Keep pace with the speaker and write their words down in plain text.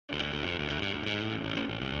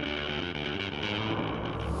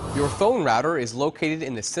Your phone router is located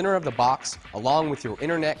in the center of the box along with your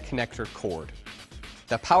internet connector cord.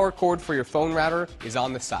 The power cord for your phone router is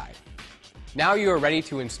on the side. Now you are ready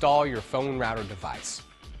to install your phone router device.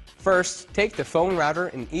 First, take the phone router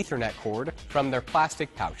and Ethernet cord from their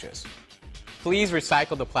plastic pouches. Please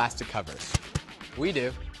recycle the plastic covers. We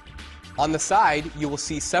do. On the side, you will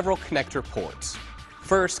see several connector ports.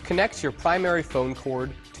 First, connect your primary phone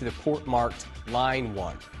cord to the port marked Line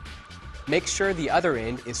 1. Make sure the other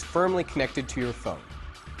end is firmly connected to your phone.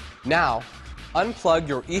 Now, unplug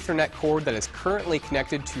your Ethernet cord that is currently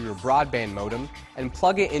connected to your broadband modem and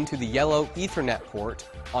plug it into the yellow Ethernet port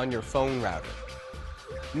on your phone router.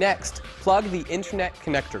 Next, plug the Internet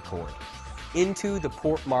connector cord into the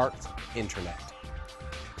port marked Internet.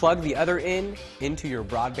 Plug the other end into your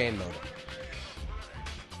broadband modem.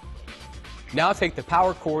 Now take the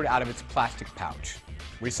power cord out of its plastic pouch.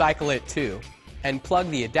 Recycle it too, and plug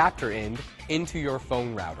the adapter end into your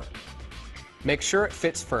phone router. Make sure it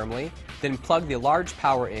fits firmly, then plug the large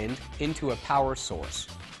power end into a power source.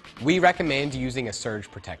 We recommend using a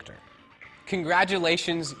surge protector.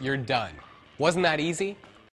 Congratulations, you're done. Wasn't that easy?